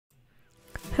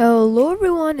Hello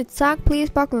everyone, it's Zach Plays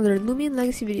back with another Loomian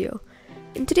Legacy video.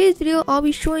 In today's video, I'll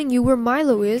be showing you where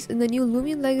Milo is in the new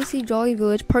Loomian Legacy Jolly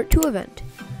Village Part 2 event.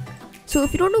 So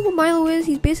if you don't know who Milo is,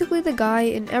 he's basically the guy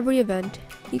in every event.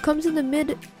 He comes in the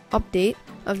mid-update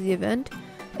of the event,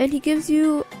 and he gives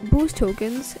you boost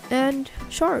tokens and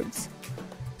shards.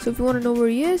 So if you want to know where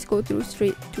he is, go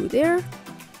straight through there,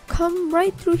 come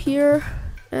right through here,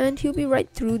 and he'll be right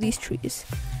through these trees.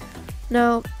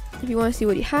 Now, if you want to see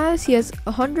what he has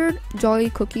 100 Jolly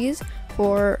Cookies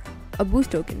for a boost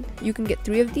token. You can get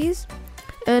 3 of these,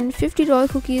 and 50 Jolly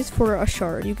Cookies for a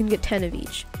shard. You can get 10 of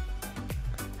each.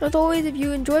 As always, if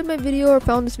you enjoyed my video or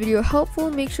found this video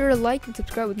helpful, make sure to like and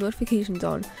subscribe with notifications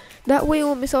on. That way you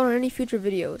won't miss out on any future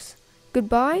videos.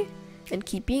 Goodbye, and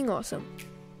keep being awesome.